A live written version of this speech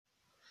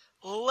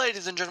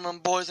Ladies and gentlemen,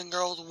 boys and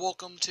girls,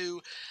 welcome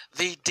to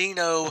the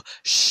Dino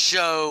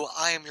Show.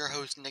 I am your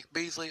host, Nick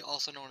Beasley,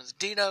 also known as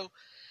Dino,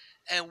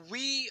 and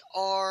we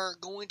are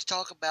going to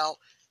talk about,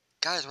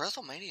 guys,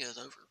 WrestleMania is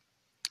over.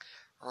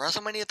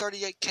 WrestleMania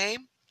 38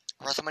 came,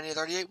 WrestleMania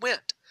 38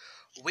 went.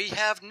 We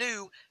have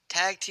new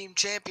tag team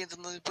champions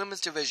in the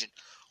women's division.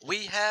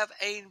 We have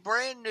a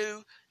brand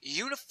new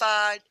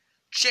unified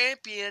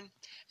champion,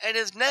 and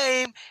his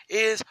name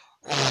is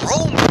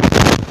Roman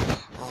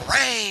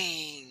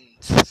Reigns.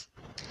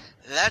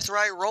 That's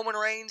right, Roman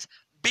Reigns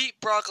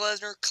beat Brock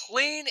Lesnar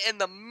clean in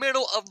the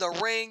middle of the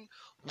ring,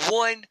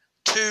 1,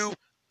 2,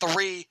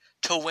 3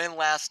 to win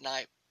last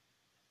night.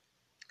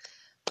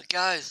 But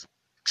guys,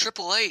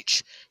 Triple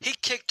H, he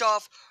kicked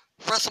off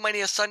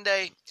WrestleMania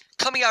Sunday,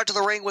 coming out to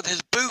the ring with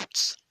his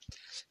boots,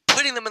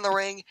 putting them in the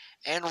ring,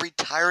 and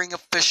retiring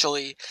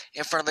officially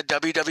in front of the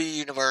WWE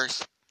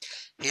Universe.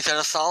 He said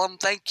a solemn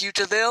thank you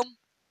to them.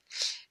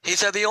 He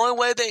said the only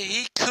way that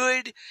he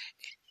could,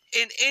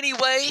 in any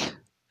way,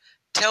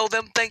 tell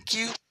them thank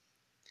you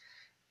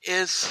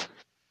is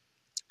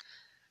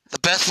the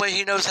best way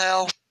he knows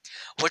how,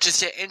 which is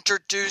to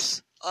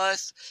introduce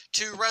us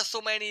to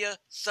WrestleMania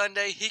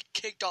Sunday. He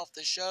kicked off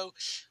the show.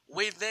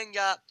 We then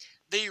got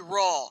the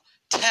Raw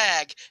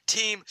Tag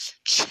Team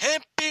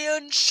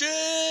Championships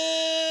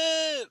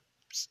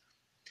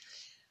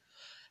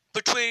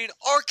between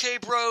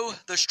RK Bro,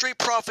 the Street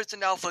Profits,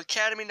 and Alpha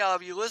Academy. Now,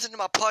 if you listened to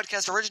my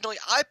podcast originally,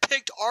 I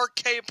picked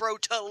RK Bro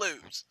to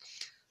lose.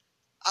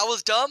 I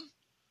was dumb.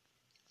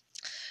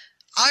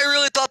 I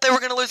really thought they were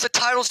going to lose the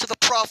titles to the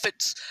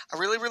Profits. I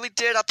really, really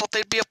did. I thought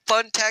they'd be a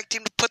fun tag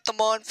team to put them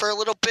on for a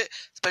little bit,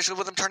 especially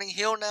with them turning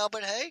heel now.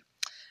 But hey,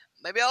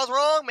 maybe I was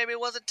wrong. Maybe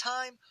it wasn't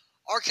time.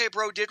 RK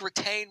Bro did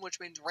retain, which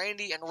means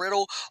Randy and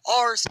Riddle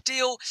are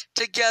still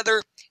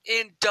together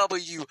in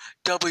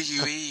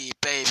WWE,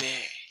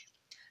 baby.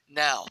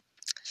 Now,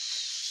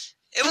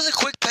 it was a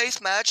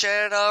quick-paced match,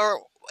 and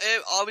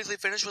it obviously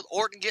finished with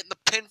Orton getting the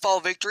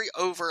pinfall victory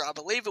over, I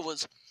believe it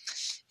was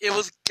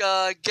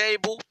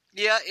Gable.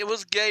 Yeah, it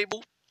was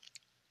Gable.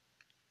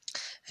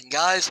 And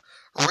guys,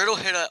 Riddle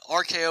hit an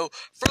RKO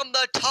from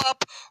the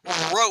top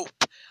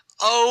rope.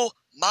 Oh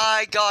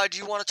my God,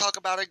 you want to talk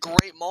about a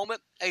great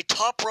moment? A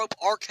top rope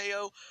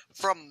RKO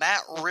from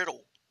Matt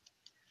Riddle.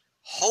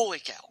 Holy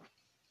cow.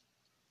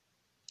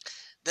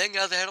 Then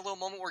guys, they had a little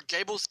moment where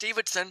Gable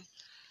Stevenson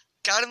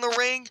got in the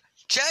ring.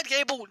 Chad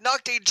Gable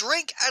knocked a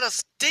drink out of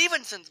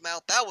Stevenson's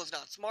mouth. That was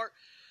not smart.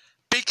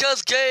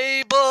 Because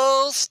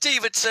Gable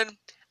Stevenson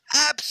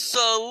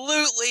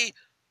absolutely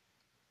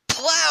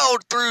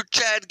plowed through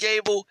Chad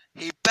Gable.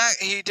 He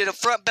did a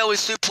front belly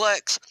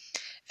suplex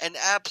and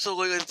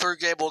absolutely threw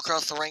Gable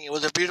across the ring. It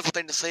was a beautiful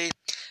thing to see.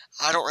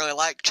 I don't really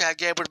like Chad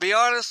Gable, to be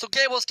honest. So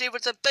Gable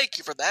Stevenson, thank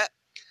you for that.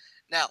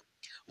 Now,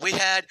 we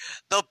had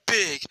the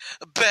big,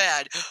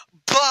 bad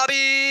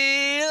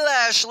Bobby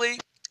Lashley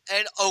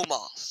and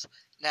Omos.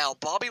 Now,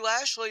 Bobby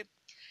Lashley,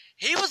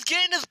 he was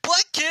getting his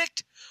butt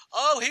kicked.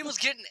 Oh, he was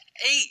getting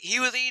ate. He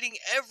was eating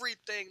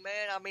everything,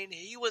 man. I mean,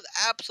 he was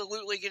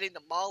absolutely getting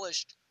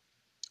demolished.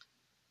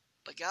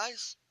 But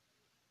guys,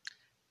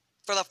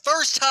 for the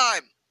first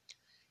time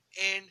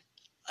in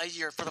a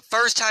year, for the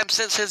first time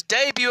since his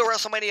debut at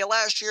WrestleMania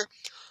last year,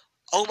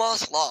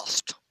 Omos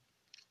lost.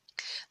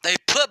 They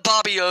put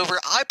Bobby over.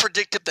 I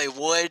predicted they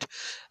would,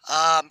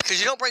 because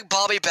you don't bring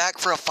Bobby back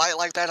for a fight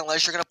like that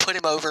unless you're going to put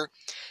him over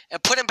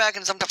and put him back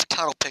in some type of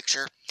title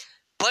picture.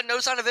 But no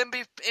sign of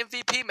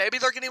MVP. Maybe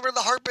they're getting rid of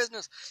the Hurt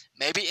Business.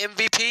 Maybe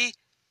MVP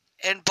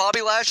and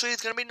Bobby Lashley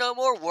is going to be no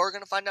more. We're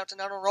going to find out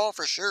tonight on Raw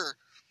for sure.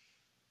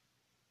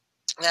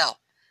 Now,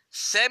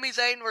 Sami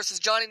Zayn versus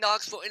Johnny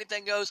Knoxville,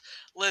 anything goes.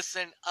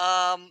 Listen,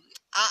 I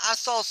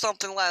saw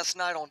something last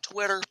night on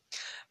Twitter.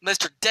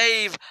 Mr.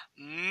 Dave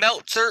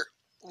Meltzer,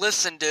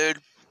 listen,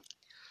 dude.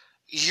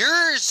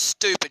 You're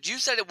stupid. You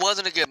said it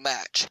wasn't a good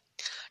match.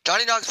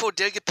 Johnny Knoxville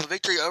did get the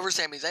victory over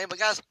Sami Zayn, but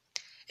guys,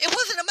 it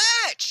wasn't a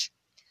match.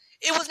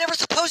 It was never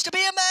supposed to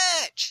be a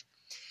match.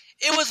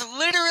 It was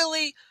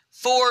literally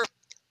for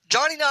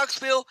Johnny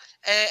Knoxville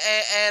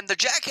and the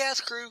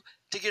Jackass crew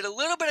to get a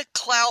little bit of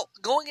clout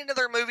going into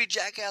their movie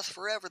Jackass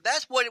Forever.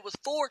 That's what it was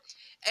for,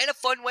 and a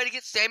fun way to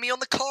get Sammy on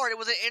the card. It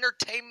was an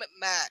entertainment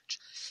match.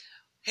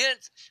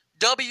 Hence,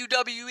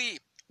 WWE,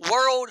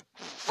 World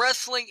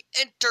Wrestling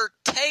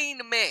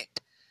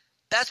Entertainment.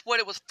 That's what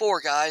it was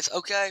for, guys,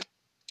 okay?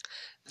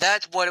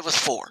 That's what it was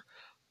for.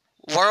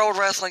 World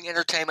Wrestling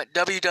Entertainment,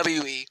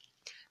 WWE.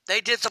 They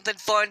did something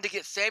fun to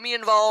get Sammy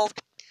involved,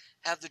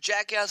 have the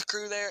Jackass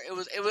crew there. It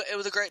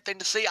was a great thing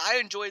to see. I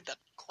enjoyed the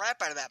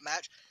crap out of that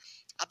match.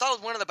 I thought it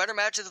was one of the better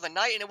matches of the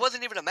night, and it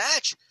wasn't even a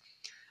match.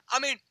 I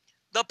mean,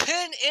 the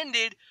pin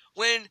ended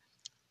when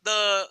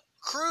the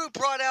crew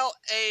brought out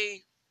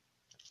a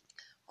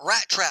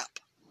rat trap.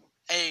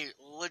 A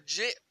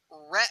legit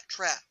rat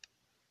trap.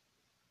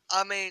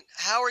 I mean,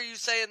 how are you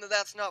saying that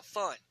that's not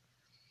fun?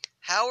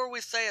 How are we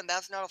saying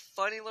that's not a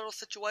funny little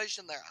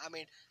situation there? I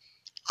mean,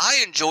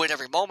 I enjoyed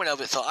every moment of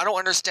it, so I don't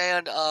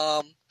understand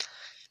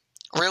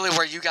really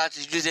where you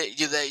guys did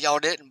that y'all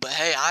didn't. But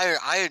hey,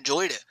 I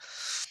enjoyed it.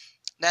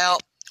 Now,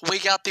 we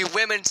got the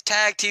Women's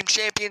Tag Team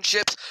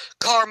Championships.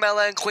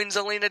 Carmella and Queen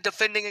Zelina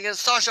defending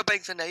against Sasha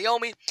Banks and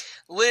Naomi.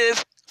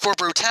 Liv for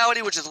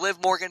Brutality, which is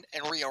Liv Morgan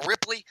and Rhea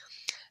Ripley.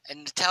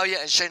 And Natalya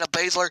and Shayna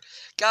Baszler.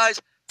 Guys,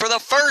 for the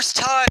first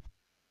time,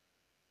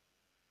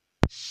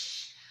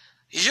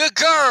 your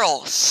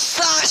girl,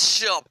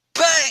 Sasha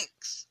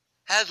Banks,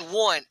 has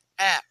won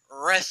at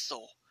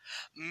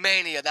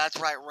WrestleMania. That's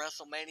right,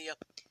 WrestleMania.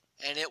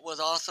 And it was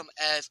awesome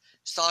as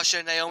Sasha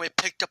and Naomi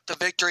picked up the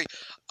victory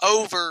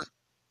over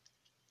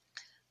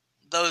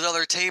those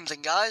other teams.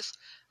 And guys,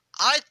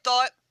 I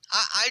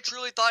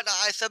truly thought, and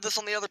I said this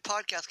on the other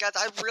podcast, guys,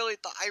 I really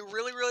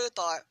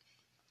thought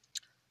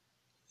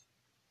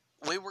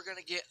we were going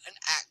to get an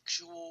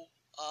actual,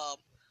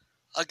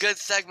 a good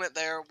segment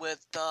there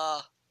with,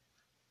 I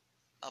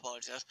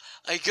apologize,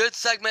 a good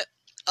segment,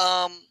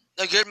 a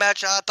good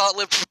match. I thought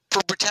Liv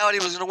for Brutality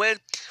was going to win.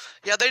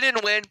 Yeah, they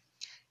didn't win.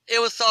 It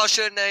was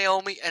Sasha and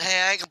Naomi, and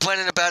hey, I ain't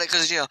complaining about it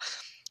because,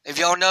 if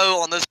y'all know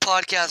on this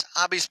podcast,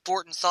 I be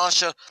sporting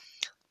Sasha.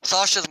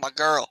 Sasha's my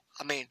girl.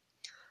 I mean,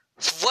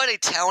 what a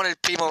talented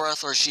female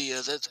wrestler she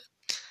is. It's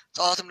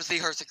awesome to see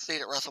her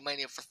succeed at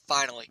WrestleMania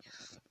finally.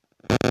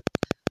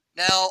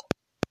 Now,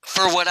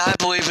 for what I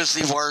believe is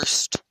the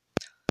worst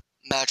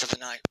match of the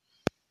night.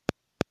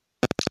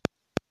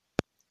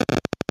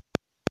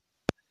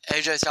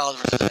 AJ Styles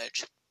versus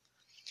Edge.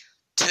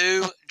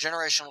 Two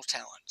generational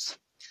talents.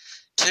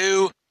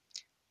 Two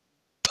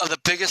of the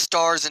biggest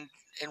stars in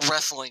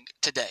wrestling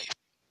today.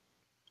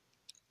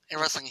 In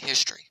wrestling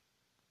history.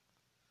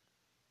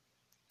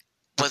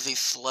 Was the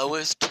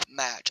slowest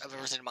match I've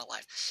ever seen in my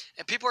life.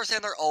 And people are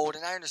saying they're old,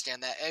 and I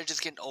understand that. Edge is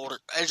getting older.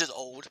 Edge is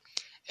old.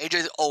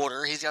 AJ's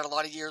older. He's got a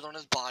lot of years on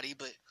his body,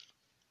 but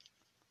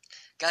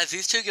guys,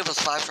 these two give us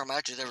 5-star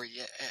matches every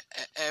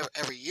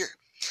year.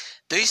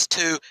 These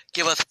two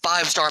give us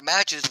 5-star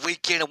matches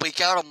week in and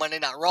week out on Monday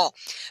Night Raw.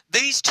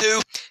 These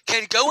two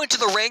can go into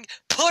the ring,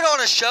 put on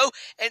a show,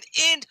 and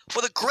end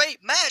with a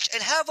great match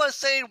and have us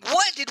saying,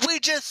 what did we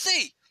just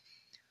see?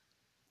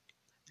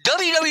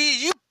 WWE,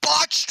 you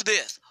botched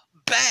this.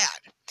 Bad.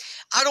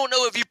 I don't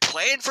know if you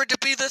planned for it to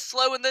be this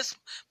slow and this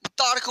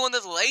methodical and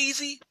this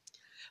lazy,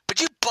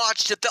 but you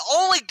botched it. The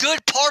only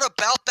good part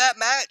about that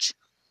match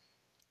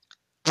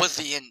was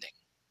the ending.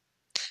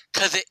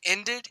 Because it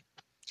ended,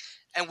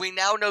 and we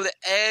now know that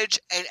Edge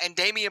and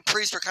Damian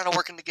Priest are kind of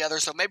working together,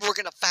 so maybe we're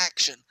getting a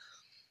faction.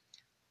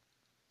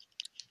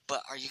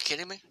 But are you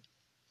kidding me?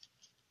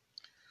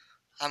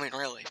 I mean,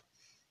 really.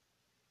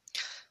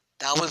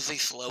 That was the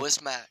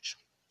slowest match.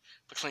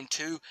 Between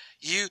two,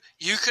 you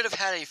could have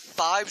had a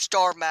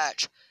 5-star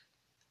match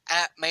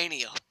at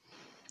Mania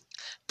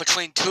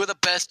between two of the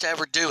best to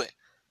ever do it,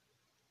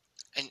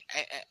 and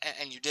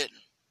you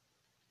didn't.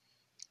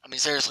 I mean,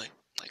 seriously,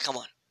 like, come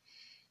on.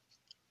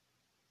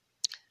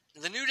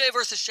 The New Day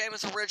versus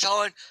Sheamus and Ridge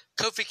Holland,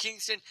 Kofi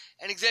Kingston,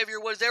 and Xavier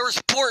Woods. They were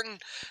sporting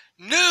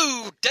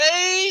New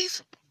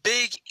Day's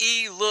Big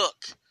E look,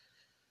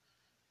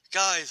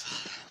 guys.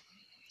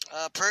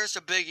 Prayers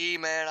to Big E,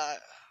 man.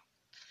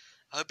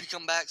 I hope you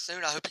come back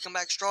soon. I hope you come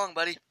back strong,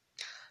 buddy.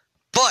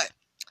 But,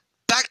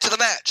 back to the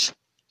match.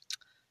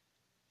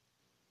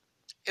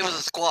 It was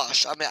a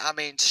squash. I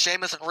mean,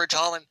 Sheamus and Ridge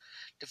Holland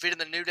defeated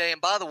the New Day. And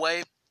by the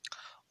way,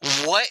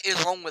 what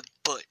is wrong with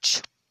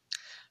Butch?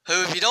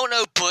 Who, if you don't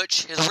know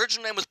Butch, his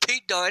original name was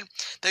Pete Dunne.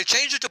 They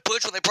changed it to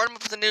Butch when they brought him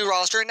up for the new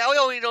roster. And now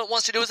all he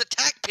wants to do is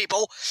attack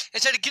people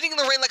instead of getting in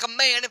the ring like a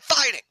man and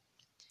fighting.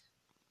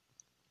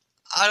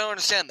 I don't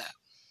understand that.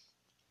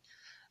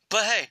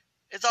 But hey,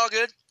 it's all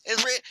good.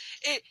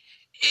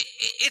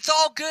 It's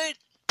all good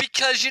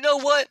because you know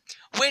what?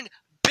 When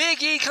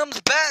Big E comes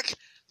back,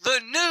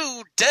 the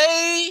New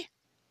Day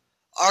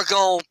are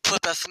going to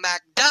put the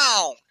smack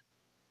down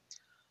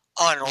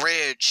on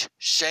Ridge,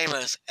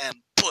 Sheamus, and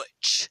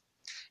Butch.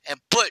 And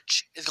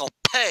Butch is going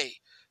to pay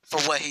for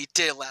what he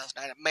did last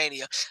night at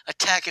Mania,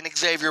 attacking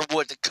Xavier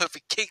Woods and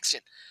Kofi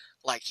Kingston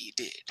like he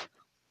did.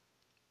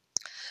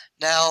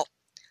 Now,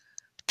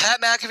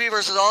 Pat McAfee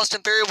versus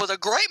Austin Theory was a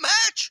great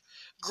match.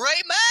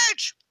 Great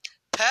match.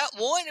 Pat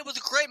won. It was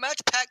a great match.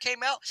 Pat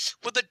came out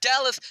with the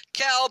Dallas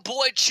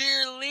Cowboy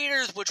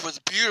cheerleaders, which was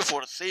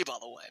beautiful to see, by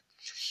the way.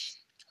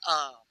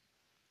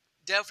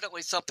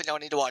 Definitely something y'all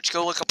need to watch.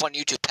 Go look up on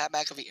YouTube, Pat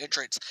McAfee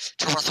entrance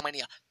to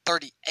WrestleMania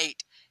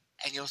 38,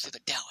 and you'll see the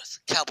Dallas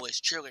Cowboys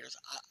cheerleaders.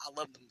 I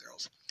love them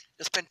girls.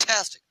 It's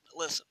fantastic.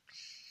 Listen.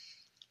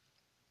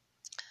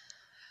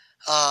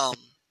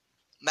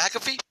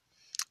 McAfee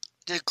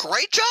did a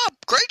great job.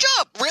 Great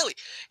job, really.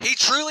 He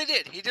truly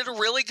did. He did a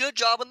really good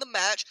job in the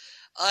match.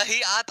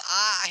 He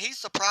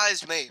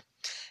surprised me.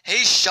 He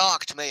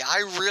shocked me.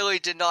 I really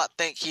did not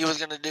think he was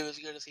going to do as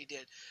good as he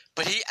did.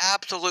 But he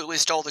absolutely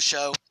stole the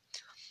show.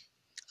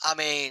 I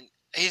mean,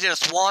 he did a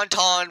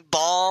swanton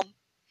bomb.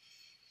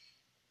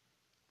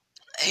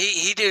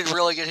 He did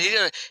really good. He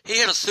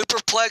hit a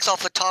superplex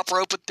off the top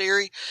rope with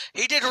Theory.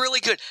 He did really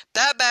good.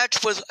 That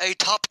match was a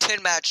top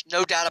 10 match,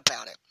 no doubt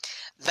about it.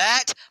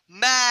 That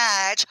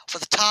match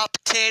was a top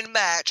 10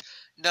 match,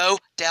 no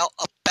doubt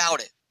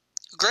about it.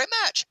 Great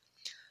match.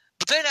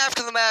 But then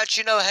after the match,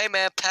 hey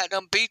man, Pat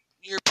done beat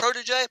your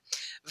protege,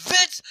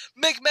 Vince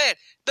McMahon.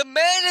 The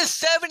man is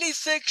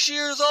 76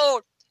 years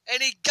old,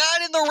 and he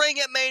got in the ring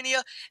at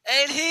Mania,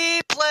 and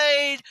he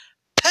played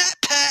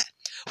Pat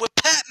with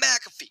Pat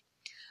McAfee.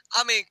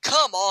 I mean,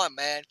 come on,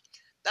 man.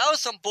 That was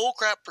some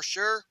bullcrap for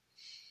sure.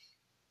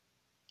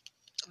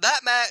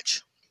 That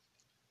match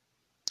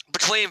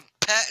between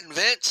Pat and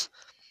Vince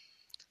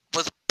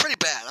was pretty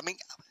bad. I mean,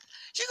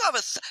 you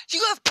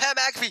have Pat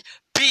McAfee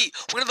beat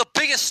one of the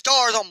biggest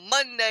stars on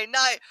Monday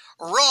Night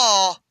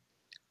Raw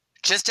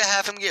just to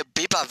have him get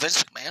beat by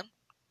Vince McMahon?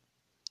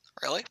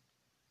 Really?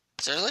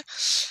 Seriously?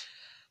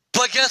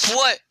 But guess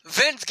what?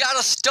 Vince got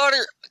a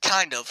stutter,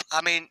 kind of.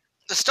 I mean,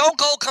 the Stone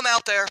Cold come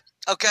out there.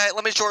 Okay,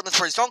 let me shorten this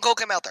for you. Stone Cold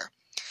came out there.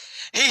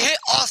 He hit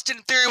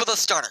Austin Theory with a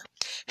stunner.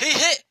 He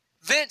hit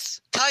Vince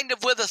kind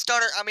of with a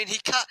stunner. I mean, he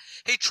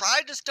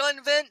tried to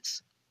stun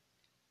Vince.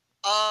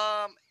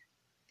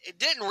 It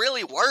didn't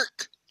really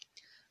work.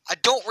 I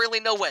don't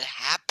really know what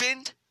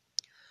happened,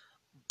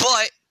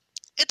 but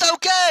it's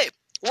okay.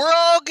 We're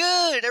all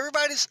good.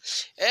 Everybody's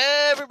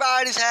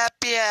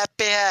happy.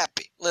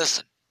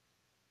 Listen.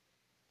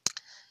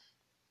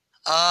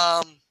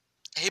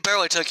 He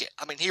barely took it.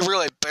 I mean, he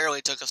really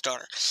barely took a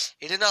stunner.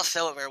 He did not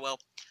sell it very well.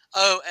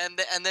 Oh, and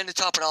then to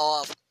top it all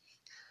off,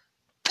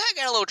 Pat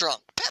got a little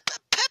drunk.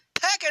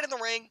 Pat got in the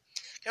ring,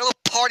 got a little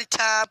party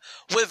time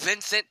with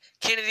Vincent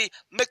Kennedy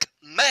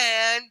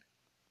McMahon.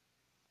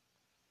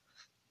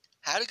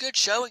 Had a good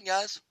showing,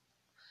 guys.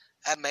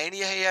 At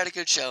Mania, he had a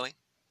good showing.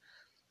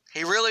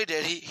 He really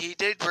did. He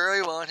did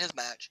very well in his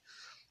match.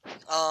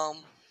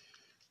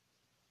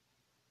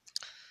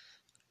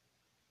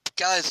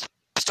 Guys,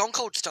 Stone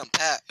Cold stunned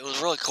Pat. It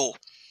was really cool.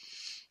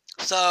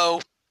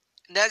 So,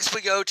 next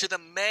we go to the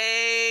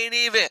main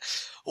event.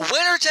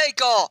 Winner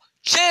take all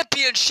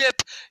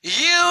championship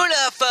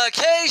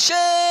unification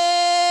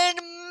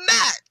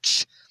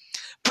match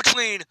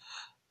between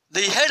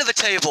the head of the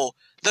table,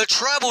 the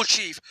tribal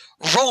chief,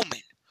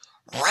 Roman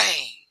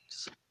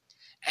Reigns,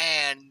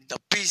 and the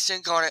beast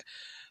incarnate,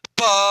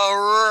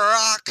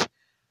 Brock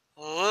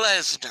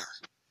Lesnar.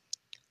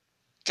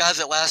 Guys,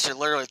 it lasted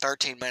literally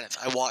 13 minutes.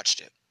 I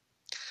watched it.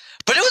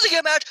 But it was a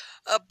good match,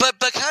 but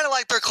kind of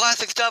like their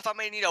classic stuff. I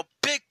mean,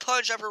 big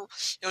punch after,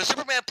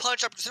 Superman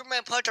punch after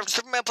Superman punch after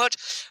Superman punch.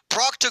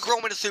 Brock took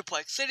Roman to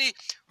Suplex City.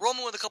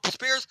 Roman with a couple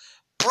spears.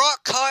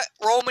 Brock caught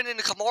Roman in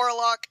the Kimura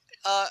lock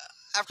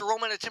after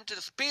Roman attempted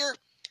a spear.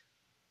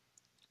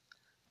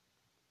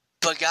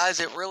 But guys,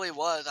 it really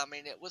was. I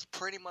mean, it was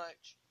pretty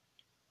much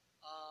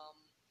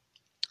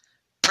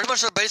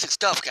their basic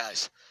stuff,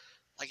 guys.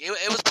 Like,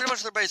 it was pretty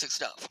much their basic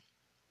stuff.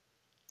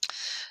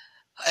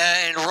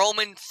 And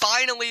Roman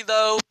finally,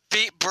 though,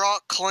 beat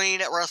Brock clean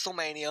at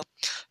WrestleMania.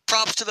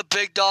 Props to the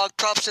big dog.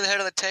 Props to the head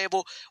of the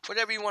table.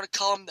 Whatever you want to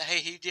call him. Hey,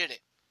 he did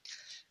it.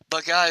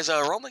 But, guys,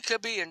 Roman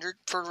could be injured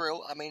for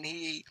real. I mean,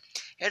 he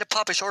had to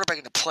pop his shoulder back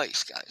into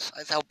place, guys.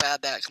 That's how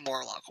bad that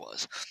Kimura lock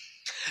was.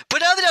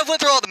 But now that I've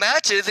went through all the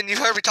matches and you've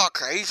heard me talk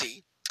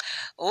crazy,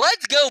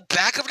 let's go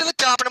back up to the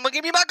top and I'm going to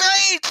give you my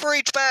grades for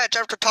each match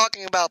after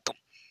talking about them.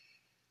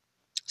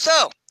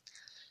 So,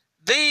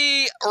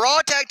 the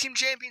Raw Tag Team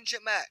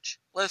Championship match.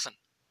 Listen.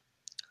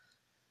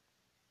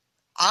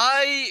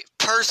 I'm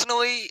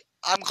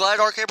glad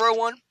RK Bro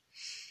won.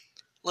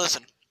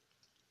 Listen.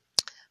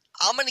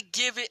 I'm going to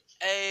give it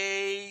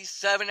a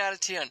 7 out of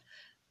 10.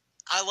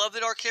 I love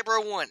that RK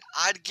Bro won.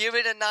 I'd give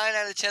it a 9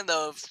 out of 10,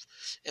 though,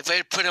 if they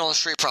had put it on the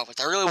Street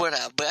Profits. I really would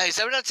have. But, hey,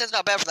 7 out of 10 is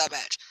not bad for that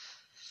match.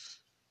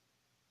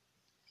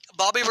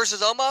 Bobby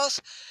versus Omos.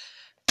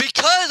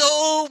 Because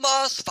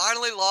Omos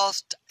finally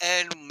lost,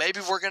 and maybe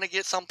we're going to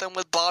get something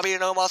with Bobby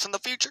and Omos in the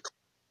future.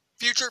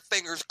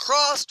 Fingers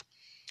crossed.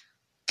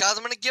 Guys,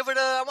 I'm going to give it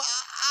I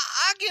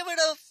give it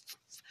a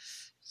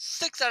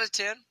 6 out of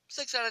 10.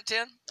 6 out of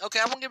 10. Okay,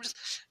 I'm going to give it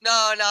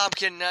No, I'm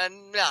kidding. No,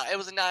 it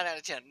was a 9 out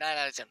of 10. 9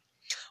 out of 10.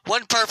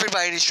 Wasn't perfect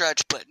by any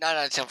stretch, but 9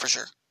 out of 10 for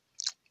sure.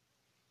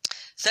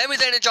 Sami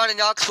Zayn and Johnny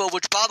Knoxville,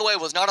 which, by the way,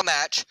 was not a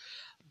match,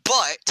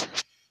 but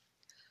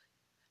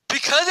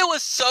because it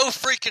was so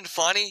freaking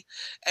funny,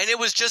 and it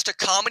was just a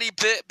comedy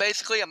bit,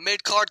 basically a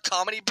mid-card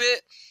comedy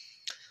bit,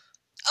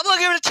 I'm going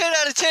to give it a 10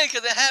 out of 10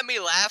 because it had me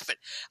laughing.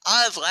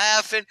 I was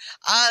laughing.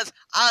 I was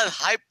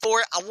hyped for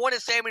it. I wanted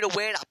Sami to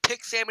win. I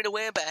picked Sami to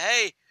win, but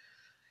hey,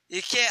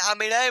 you can't. I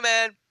mean, hey,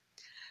 man.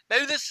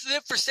 Maybe this is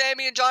it for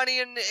Sami and Johnny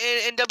in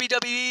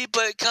WWE,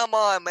 but come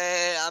on,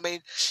 man. I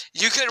mean,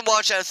 you couldn't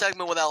watch that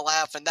segment without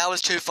laughing. That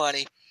was too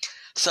funny.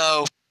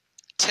 So,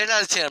 10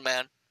 out of 10,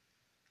 man.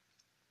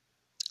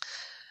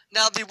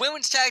 Now, the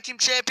Women's Tag Team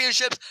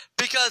Championships,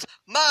 because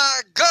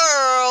my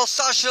girl,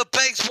 Sasha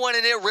Banks, won,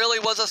 and it really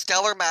was a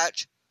stellar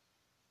match.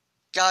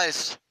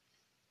 Guys,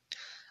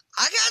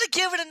 I gotta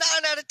give it a 9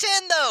 out of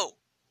 10, though.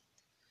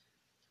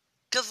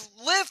 Because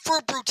Live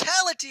for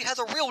Brutality has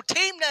a real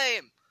team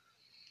name.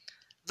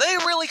 They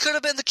really could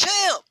have been the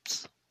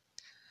champs.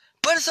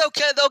 But it's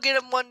okay. They'll get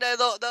them one day.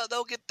 They'll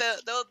get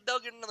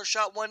another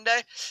shot one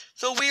day.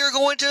 So we are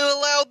going to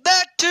allow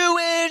that to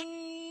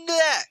end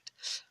that.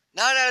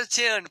 9 out of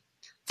 10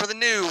 for the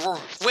new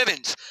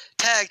Women's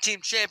Tag Team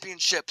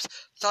Championships,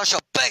 Sasha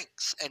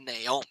Banks and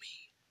Naomi.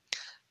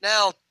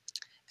 Now,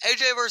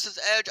 AJ versus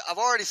Edge, I've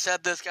already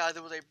said this, guys.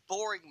 It was a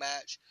boring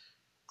match.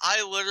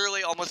 I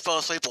literally almost fell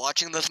asleep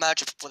watching this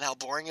match with how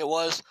boring it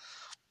was.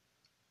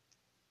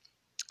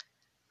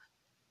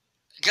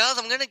 Guys,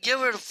 I'm going to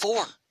give it a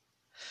 4.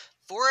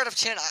 4 out of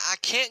 10. I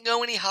can't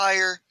go any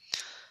higher.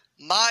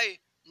 My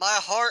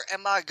heart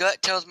and my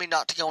gut tells me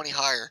not to go any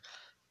higher.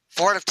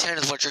 4 out of 10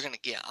 is what you're going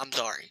to get. I'm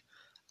sorry.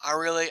 I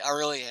really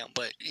am.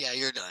 But yeah,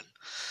 you're done.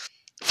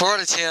 4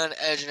 out of 10,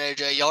 Edge and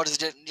AJ. Y'all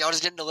just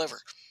didn't deliver.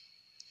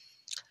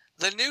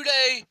 The New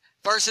Day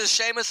versus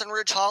Sheamus and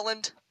Ridge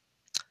Holland.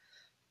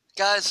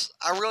 Guys,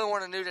 I really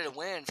want a New Day to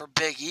win for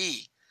Big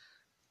E.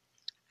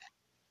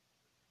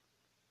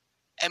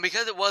 And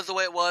because it was the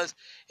way it was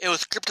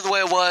scripted the way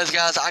it was,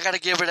 guys, I gotta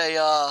give it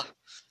a,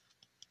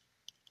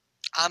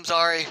 I'm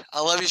sorry.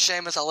 I love you,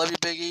 Sheamus. I love you,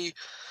 Big E.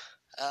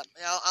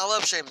 I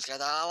love Sheamus,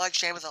 guys. I like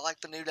Sheamus. I like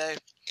the New Day.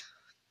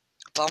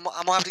 But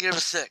I'm gonna have to give it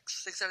a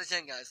 6. 6 out of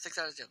 10, guys. 6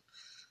 out of 10.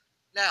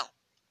 Now,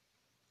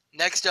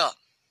 next up.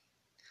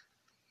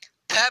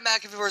 Pat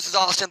McAfee versus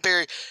Austin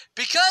Theory.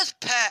 Because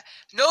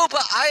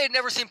but I had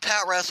never seen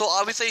Pat wrestle.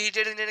 Obviously, he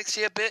did in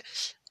NXT a bit.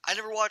 I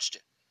never watched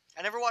it.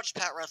 I never watched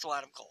Pat wrestle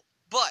Adam Cole.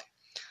 But,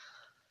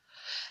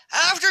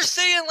 after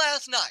seeing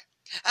last night,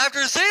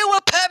 after seeing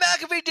what Pat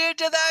McAfee did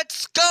to that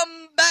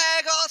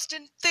scumbag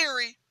Austin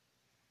Theory,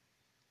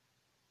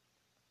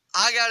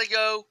 I gotta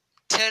go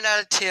 10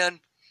 out of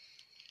 10.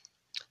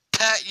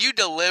 Pat, you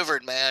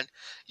delivered, man.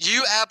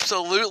 You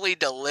absolutely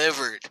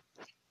delivered.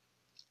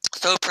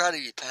 So proud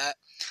of you, Pat.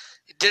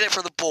 You did it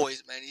for the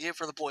boys, man. You did it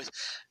for the boys.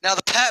 Now,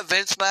 the Pat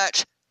Vince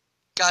match,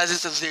 guys,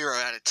 it's a 0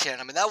 out of 10.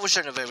 I mean, that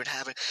shouldn't have even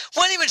happened.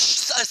 Wasn't even a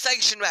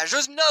sanctioned match.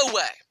 There's no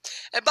way.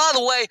 And by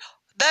the way,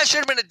 that should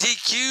have been a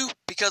DQ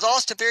because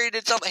Austin Theory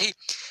did something.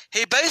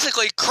 He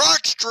basically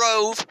crotch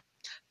drove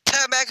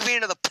Pat McAfee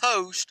into the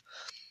post,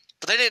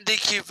 but they didn't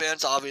DQ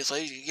Vince,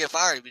 obviously. You get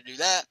fired if you do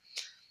that.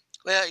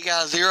 Well, you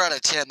got a 0 out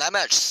of 10. That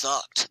match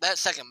sucked. That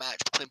second match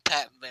between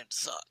Pat and Vince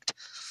sucked.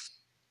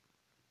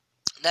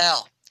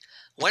 Now,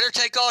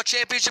 winner-take-all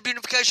championship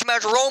unification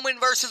match, Roman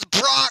versus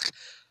Brock.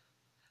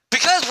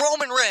 Because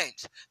Roman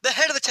Reigns, the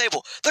head of the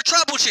table, the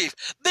tribal chief,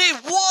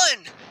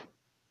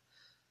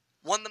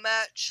 won the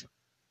match.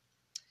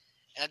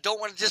 And I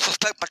don't want to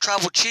disrespect my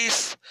tribal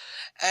chief.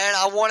 And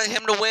I wanted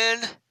him to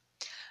win.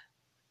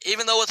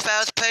 Even though it was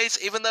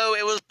fast-paced, even though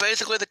it was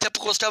basically the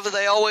typical stuff that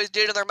they always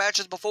did in their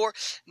matches before.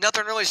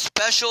 Nothing really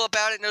special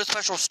about it. No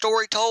special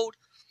story told.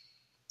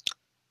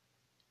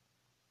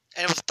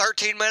 And it was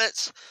 13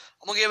 minutes.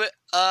 I'm going to give it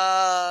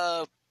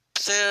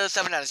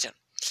 7 out of 10.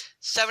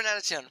 7 out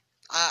of 10.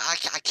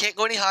 I can't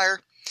go any higher,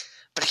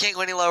 but I can't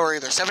go any lower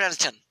either. 7 out of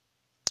 10.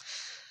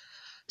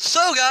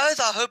 So, guys,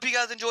 I hope you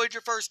guys enjoyed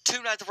your first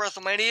 2 nights of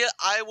WrestleMania.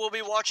 I will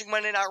be watching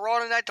Monday Night Raw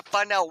tonight to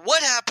find out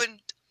what happened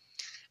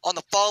on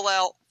the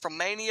fallout from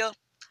Mania.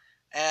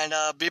 And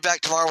be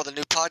back tomorrow with a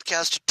new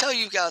podcast to tell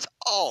you guys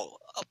all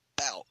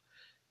about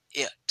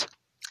it.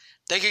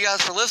 Thank you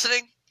guys for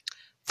listening,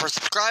 for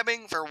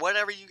subscribing, for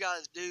whatever you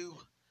guys do.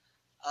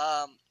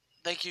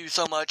 Thank you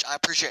so much. I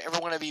appreciate every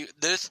one of you.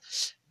 This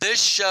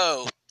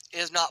show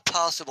is not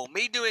possible.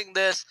 Me doing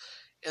this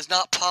is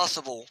not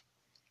possible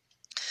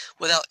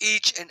without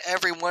each and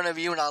every one of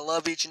you, and I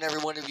love each and every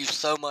one of you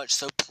so much.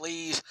 So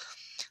please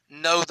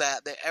know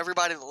that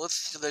everybody that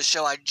listens to this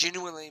show, I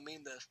genuinely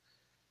mean this.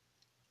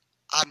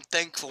 I'm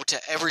thankful to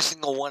every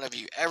single one of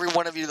you. Every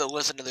one of you that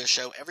listen to this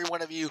show. Every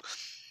one of you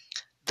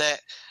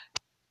that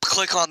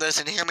click on this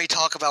and hear me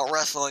talk about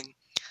wrestling.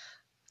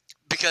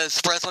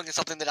 Because wrestling is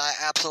something that I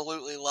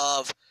absolutely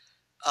love.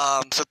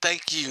 So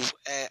thank you.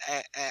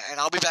 And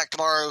I'll be back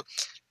tomorrow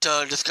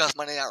to discuss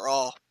Monday Night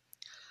Raw.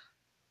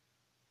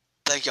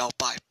 Thank y'all.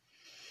 Bye.